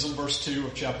book is in verse 2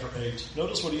 of chapter 8.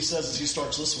 Notice what he says as he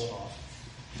starts this one off.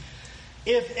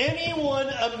 If anyone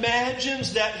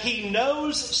imagines that he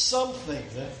knows something,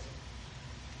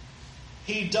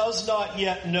 he does not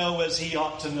yet know as he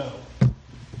ought to know.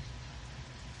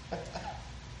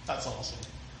 That's awesome.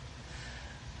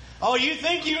 Oh, you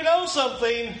think you know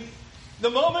something. The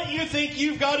moment you think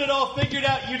you've got it all figured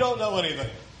out, you don't know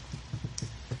anything.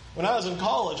 When I was in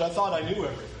college, I thought I knew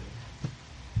everything.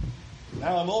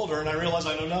 Now I'm older and I realize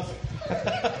I know nothing.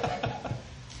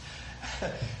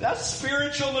 That's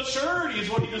spiritual maturity is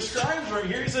what he describes right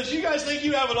here. He says, you guys think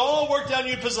you have it all worked out and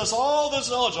you possess all this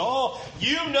knowledge.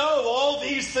 You know all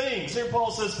these things. Here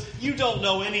Paul says, you don't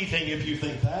know anything if you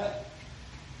think that.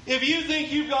 If you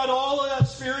think you've got all of that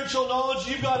spiritual knowledge,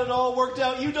 you've got it all worked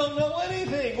out, you don't know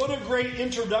anything. What a great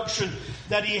introduction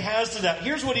that he has to that.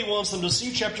 Here's what he wants them to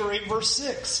see, chapter 8, verse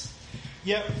 6.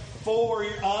 Yet for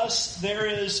us there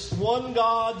is one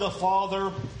God, the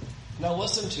Father. Now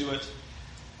listen to it.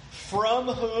 From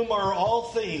whom are all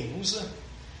things,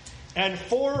 and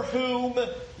for whom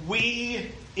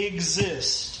we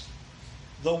exist.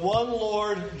 The one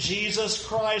Lord Jesus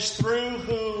Christ, through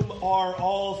whom are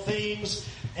all things,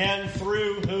 and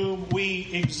through whom we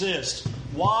exist.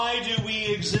 Why do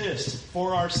we exist?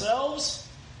 For ourselves?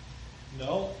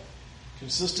 No.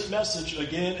 Consistent message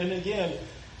again and again.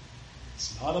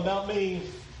 It's not about me.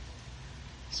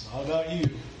 It's not about you.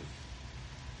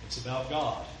 It's about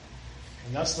God.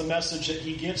 And that's the message that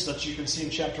he gets that you can see in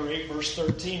chapter 8, verse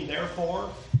 13. Therefore,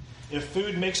 if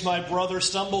food makes my brother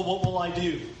stumble, what will I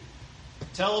do?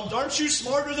 Tell him, aren't you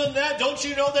smarter than that? Don't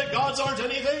you know that gods aren't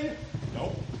anything?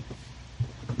 No.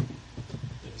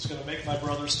 If it's going to make my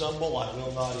brother stumble, I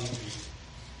will not eat meat.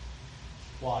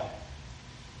 Why?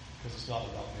 Because it's not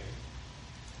about me.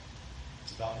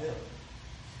 It's about him.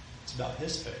 It's about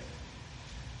his faith.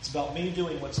 It's about me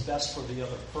doing what's best for the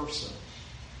other person.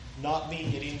 Not me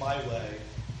getting my way.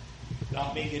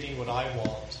 Not me getting what I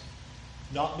want.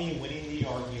 Not me winning the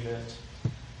argument.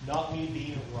 Not me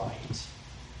being right.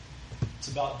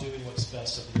 It's about doing what's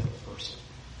best for the other person.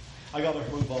 I got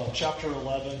to move on. Chapter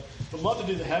 11. Would love to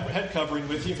do the head covering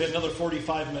with you. If you had another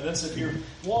 45 minutes. If you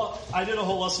want, I did a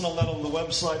whole lesson on that on the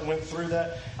website and went through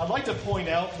that. I'd like to point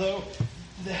out, though,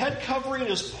 the head covering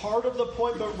is part of the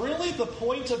point, but really the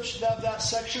point of that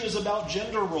section is about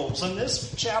gender roles. In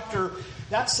this chapter,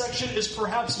 that section is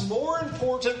perhaps more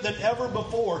important than ever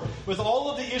before. With all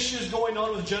of the issues going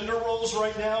on with gender roles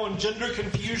right now and gender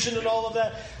confusion and all of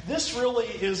that, this really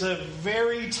is a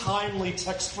very timely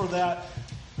text for that.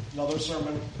 Another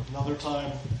sermon, another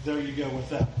time. There you go with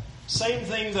that. Same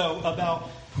thing, though,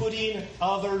 about putting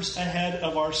others ahead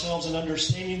of ourselves and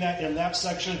understanding that in that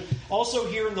section. Also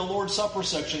here in the Lord's Supper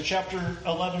section, chapter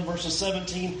 11, verses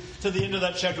 17 to the end of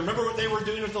that chapter. Remember what they were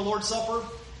doing at the Lord's Supper?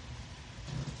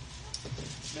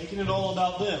 Making it all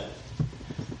about them.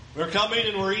 We're coming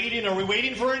and we're eating. Are we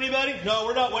waiting for anybody? No,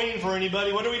 we're not waiting for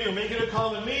anybody. What do we do? Make it a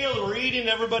common meal. We're eating.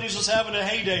 Everybody's just having a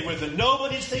heyday with it.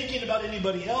 Nobody's thinking about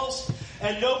anybody else.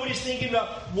 And nobody's thinking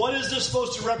about what is this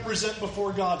supposed to represent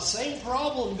before God. Same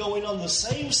problem going on, the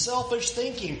same selfish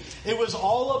thinking. It was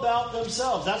all about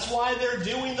themselves. That's why they're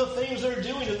doing the things they're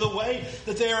doing in the way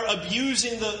that they are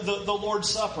abusing the Lord's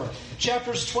Supper.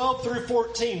 Chapters 12 through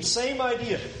 14, same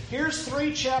idea. Here's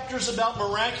 3 chapters about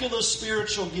miraculous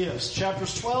spiritual gifts.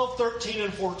 Chapters 12, 13,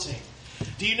 and 14.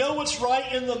 Do you know what's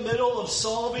right in the middle of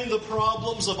solving the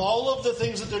problems of all of the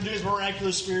things that they're doing as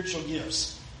miraculous spiritual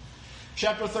gifts?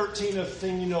 Chapter 13, a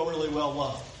thing you know really well,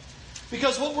 love.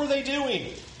 Because what were they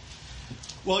doing?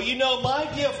 Well, you know, my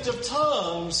gift of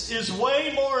tongues is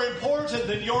way more important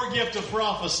than your gift of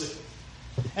prophecy.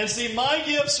 And see, my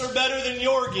gifts are better than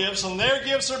your gifts, and their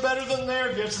gifts are better than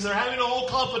their gifts, and they're having a whole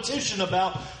competition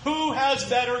about who has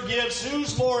better gifts,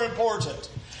 who's more important.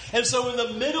 And so in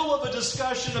the middle of a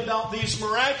discussion about these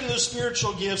miraculous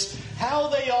spiritual gifts, how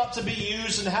they ought to be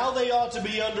used and how they ought to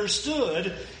be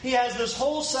understood, he has this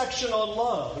whole section on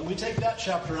love. And we take that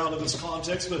chapter out of its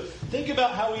context, but think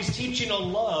about how he's teaching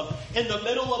on love in the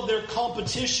middle of their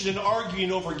competition and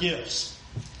arguing over gifts.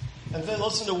 And then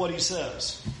listen to what he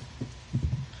says.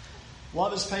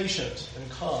 Love is patient and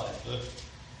kind.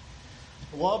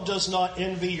 Love does not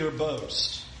envy or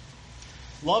boast.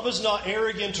 Love is not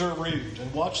arrogant or rude.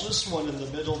 And watch this one in the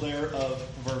middle there of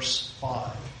verse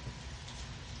 5.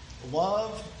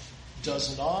 Love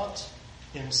does not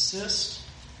insist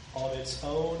on its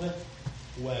own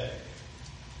way.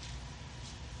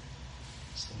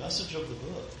 It's the message of the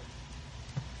book.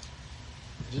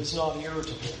 It is not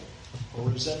irritable or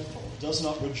resentful. It does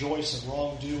not rejoice in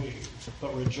wrongdoing,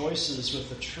 but rejoices with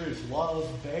the truth. Love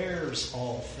bears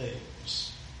all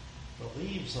things,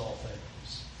 believes all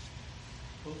things,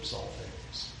 hopes all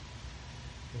things,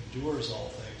 endures all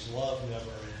things. Love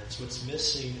never ends. What's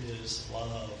missing is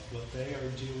love. What they are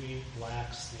doing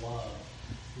lacks love.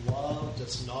 Love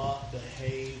does not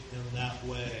behave in that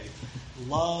way.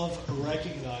 Love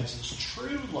recognizes,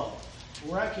 true love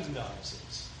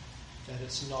recognizes that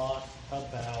it's not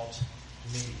about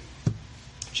me.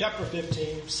 Chapter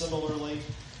 15, similarly,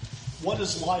 what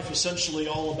is life essentially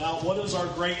all about? What is our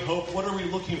great hope? What are we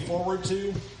looking forward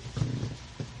to?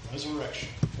 Resurrection.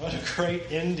 What a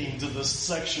great ending to this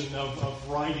section of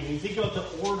writing. You think about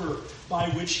the order by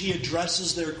which he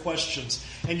addresses their questions.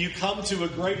 And you come to a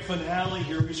great finale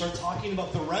here. We start talking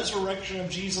about the resurrection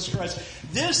of Jesus Christ.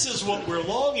 This is what we're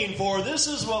longing for. This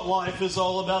is what life is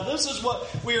all about. This is what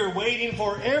we are waiting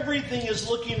for. Everything is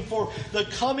looking for the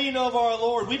coming of our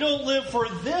Lord. We don't live for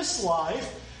this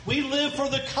life. We live for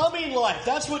the coming life.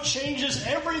 That's what changes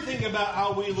everything about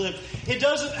how we live. It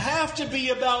doesn't have to be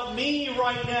about me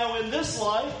right now in this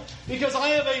life, because I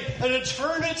have an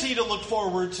eternity to look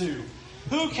forward to.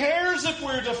 Who cares if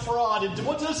we're defrauded?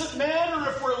 What does it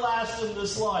matter if we're last in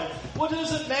this life? What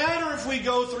does it matter if we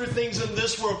go through things in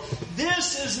this world?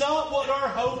 This is not what our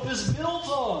hope is built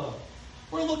on.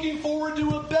 We're looking forward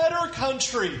to a better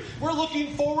country. We're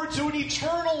looking forward to an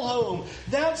eternal home.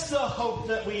 That's the hope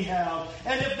that we have.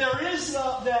 And if there is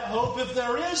not that hope, if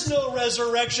there is no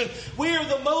resurrection, we are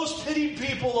the most pitied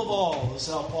people of all, is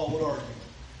how Paul would argue.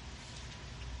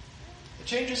 It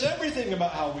changes everything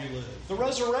about how we live. The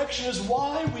resurrection is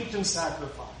why we can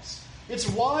sacrifice. It's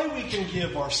why we can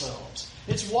give ourselves.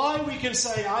 It's why we can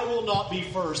say, I will not be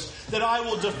first, that I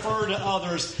will defer to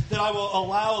others, that I will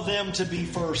allow them to be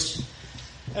first.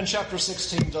 And chapter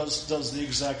 16 does the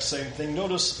exact same thing.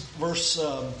 Notice verse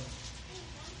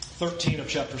 13 of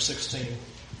chapter 16.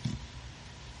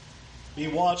 Be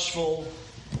watchful,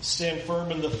 stand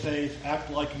firm in the faith,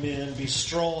 act like men, be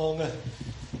strong.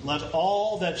 Let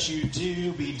all that you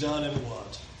do be done in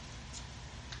what?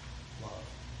 Love.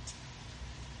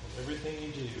 Let everything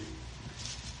you do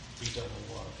be done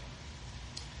in love.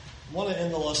 I want to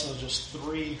end the lesson with just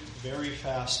 3 very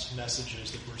fast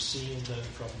messages that we're seeing then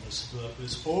from this book.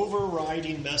 This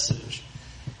overriding message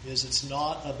is it's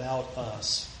not about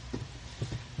us.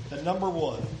 And number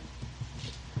 1,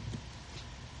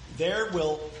 there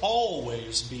will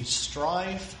always be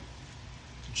strife,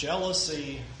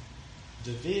 jealousy,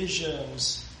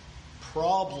 divisions,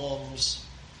 problems,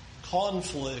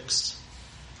 conflicts,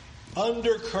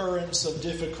 undercurrents of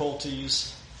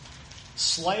difficulties,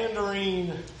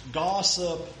 slandering,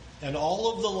 gossip, and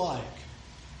all of the like,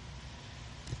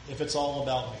 if it's all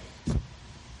about me.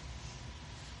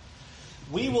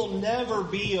 We will never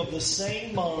be of the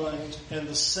same mind and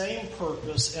the same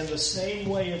purpose and the same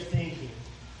way of thinking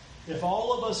if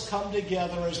all of us come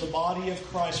together as the body of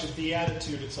Christ with the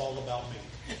attitude, it's all about me.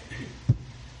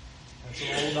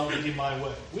 It's all about getting my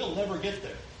way. We'll never get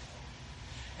there.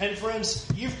 And friends,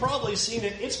 you've probably seen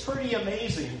it. It's pretty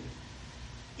amazing.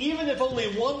 Even if only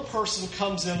one person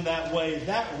comes in that way,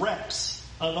 that wrecks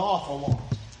an awful lot.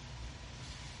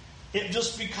 it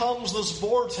just becomes this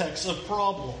vortex of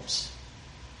problems.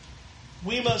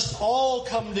 We must all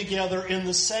come together in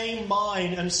the same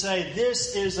mind and say,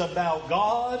 this is about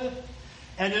God,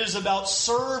 and it is about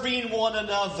serving one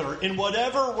another in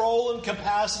whatever role and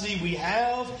capacity we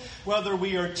have, whether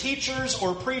we are teachers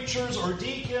or preachers or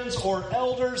deacons or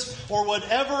elders or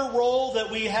whatever role that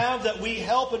we have, that we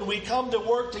help and we come to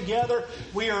work together.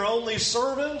 We are only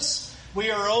servants. We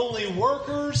are only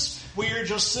workers. We are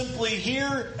just simply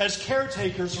here as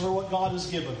caretakers for what God has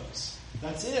given us.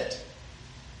 That's it.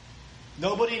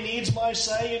 Nobody needs my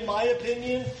say, in my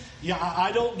opinion. Yeah,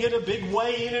 I don't get a big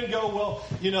weigh in and go, well,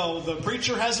 the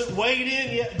preacher hasn't weighed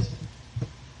in yet.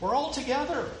 We're all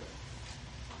together.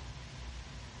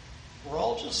 We're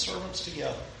all just servants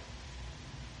together.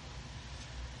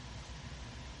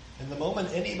 And the moment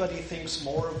anybody thinks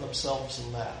more of themselves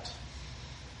than that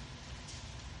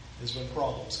is when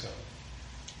problems come.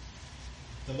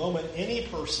 The moment any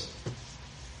person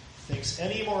thinks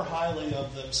any more highly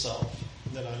of themselves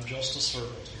than I'm just a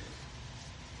servant here,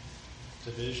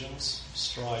 divisions,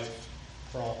 strife,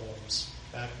 problems,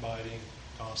 backbiting,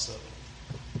 gossip,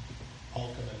 all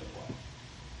come into play.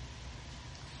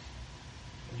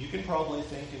 And you can probably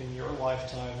think in your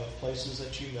lifetime of places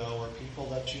that you know, or people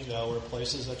that you know, or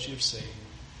places that you've seen,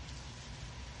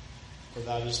 for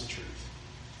that is the truth.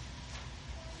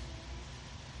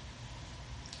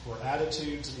 Where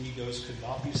attitudes and egos could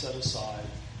not be set aside,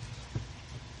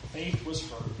 faith was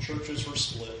hurt, churches were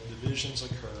split, divisions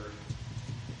occurred,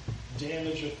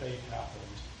 damage of faith happened.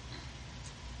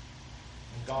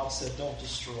 And God said, don't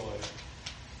destroy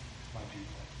my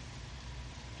people.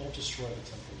 Don't destroy the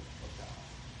temple of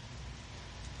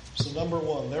God. So number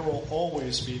one, there will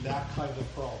always be that kind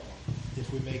of problem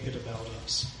if we make it about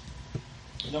us.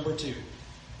 Number two,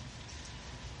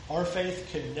 our faith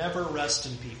can never rest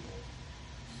in people.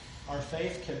 Our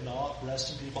faith cannot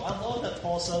rest in people. I love that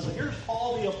Paul says, and here's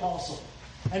Paul the Apostle.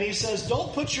 And he says,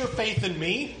 don't put your faith in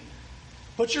me.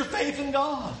 Put your faith in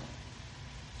God.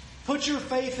 Put your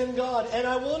faith in God. And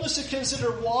I want us to consider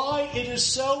why it is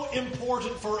so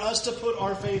important for us to put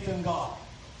our faith in God.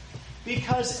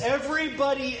 Because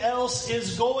everybody else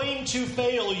is going to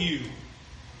fail you.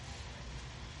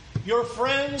 Your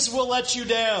friends will let you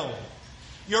down.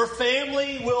 Your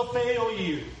family will fail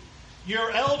you.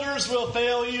 Your elders will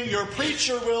fail you. Your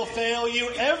preacher will fail you.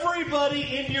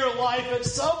 Everybody in your life at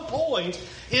some point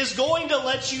is going to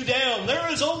let you down.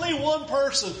 There is only one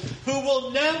person who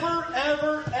will never,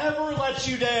 ever, ever let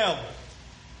you down.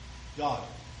 God.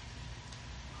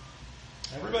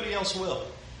 Everybody else will.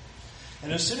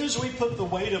 And as soon as we put the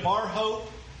weight of our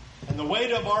hope and the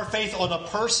weight of our faith on a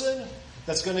person,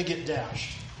 that's going to get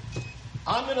dashed.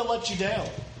 I'm going to let you down.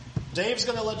 Dave's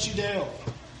going to let you down.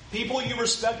 People you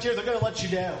respect here, they're going to let you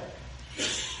down.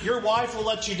 Your wife will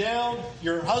let you down.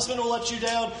 Your husband will let you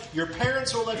down. Your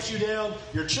parents will let you down.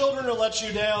 Your children will let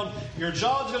you down. Your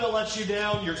job's going to let you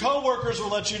down. Your co-workers will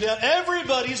let you down.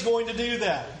 Everybody's going to do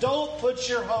that. Don't put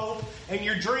your hope and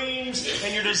your dreams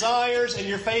and your desires and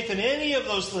your faith in any of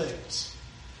those things.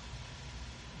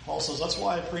 Paul says, that's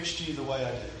why I preached to you the way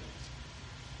I did.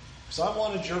 Because I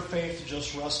wanted your faith to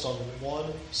just rest on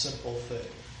one simple thing.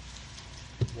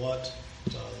 What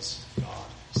does God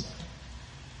say?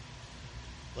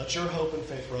 Let your hope and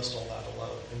faith rest on that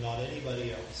alone and not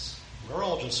anybody else. We're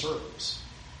all just servants.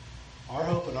 Our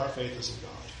hope and our faith is in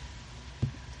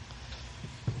God.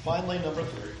 Finally, number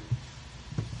 3,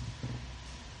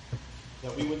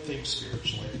 that we would think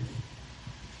spiritually.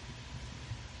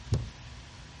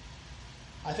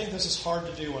 I think this is hard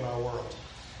to do in our world.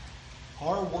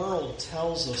 Our world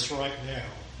tells us right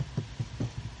now,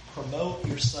 promote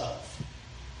yourself.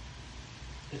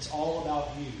 It's all about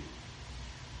you.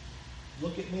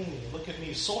 Look at me. Look at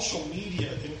me. Social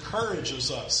media encourages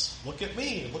us. Look at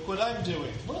me. Look what I'm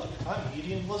doing. Look, I'm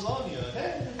eating lasagna.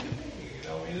 Hey,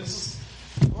 look at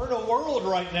me. We're in a world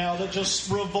right now that just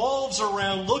revolves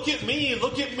around, look at me,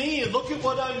 look at me, and look at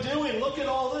what I'm doing. Look at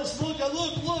all this.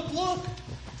 Look.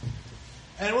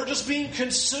 And we're just being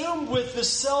consumed with the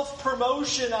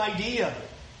self-promotion idea.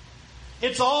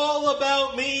 It's all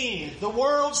about me. The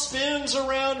world spins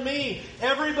around me.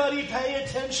 Everybody pay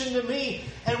attention to me.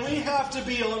 And we have to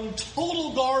be on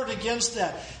total guard against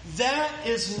that. That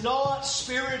is not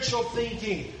spiritual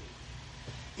thinking.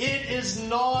 It is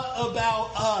not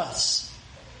about us.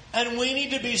 And we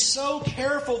need to be so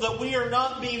careful that we are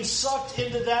not being sucked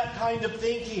into that kind of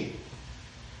thinking.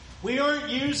 We aren't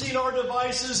using our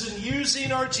devices and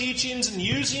using our teachings and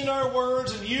using our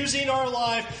words and using our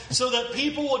life so that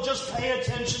people will just pay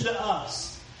attention to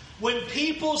us. When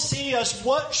people see us,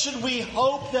 what should we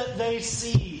hope that they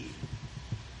see?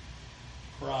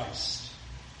 Christ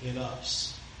in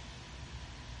us.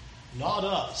 not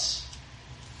us.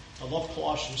 I love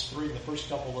Colossians 3, the first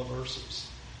couple of verses.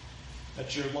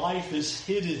 That your life is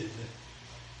hidden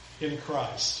in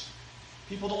Christ.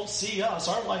 People don't see us.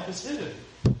 Our life is hidden.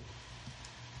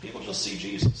 People just see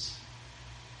Jesus.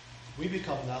 We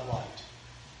become that light.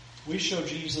 We show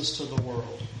Jesus to the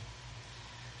world.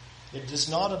 It is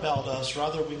not about us.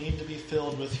 Rather, we need to be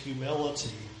filled with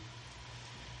humility.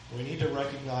 We need to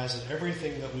recognize that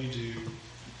everything that we do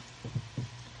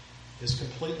is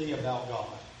completely about God.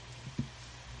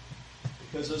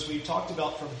 Because as we talked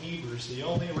about from Hebrews, the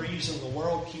only reason the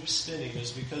world keeps spinning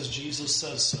is because Jesus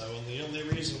says so. And the only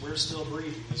reason we're still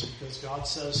breathing is because God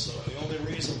says so. The only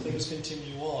reason things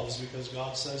continue on is because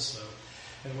God says so.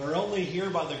 And we're only here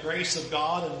by the grace of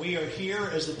God, and we are here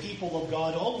as the people of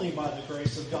God only by the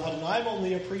grace of God. And I'm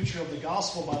only a preacher of the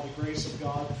gospel by the grace of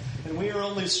God, and we are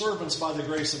only servants by the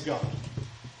grace of God.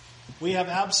 We have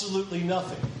absolutely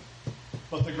nothing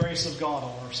but the grace of God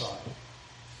on our side.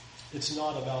 It's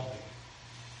not about me.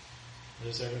 It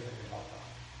is everything about God.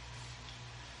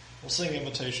 We'll sing an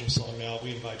invitation song now.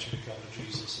 We invite you to come to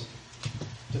Jesus and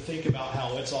to think about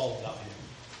how it's all about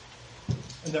Him.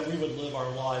 And that we would live our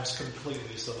lives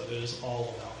completely so that it is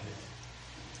all about Him.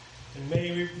 And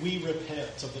may we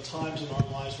repent of the times in our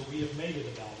lives where we have made it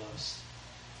about us.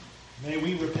 May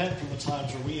we repent from the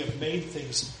times where we have made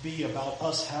things be about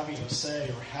us having a say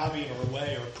or having our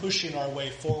way or pushing our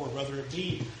way forward, whether it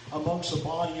be amongst a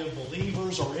body of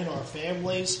believers or in our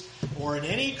families or in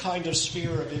any kind of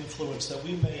sphere of influence that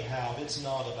we may have. It's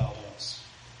not about us.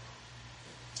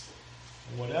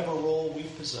 And whatever role we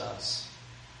possess,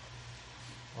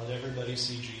 let everybody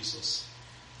see Jesus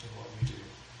in what we do.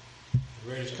 If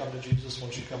you're ready to come to Jesus,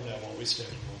 won't you come now while we stand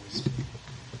and while we sing?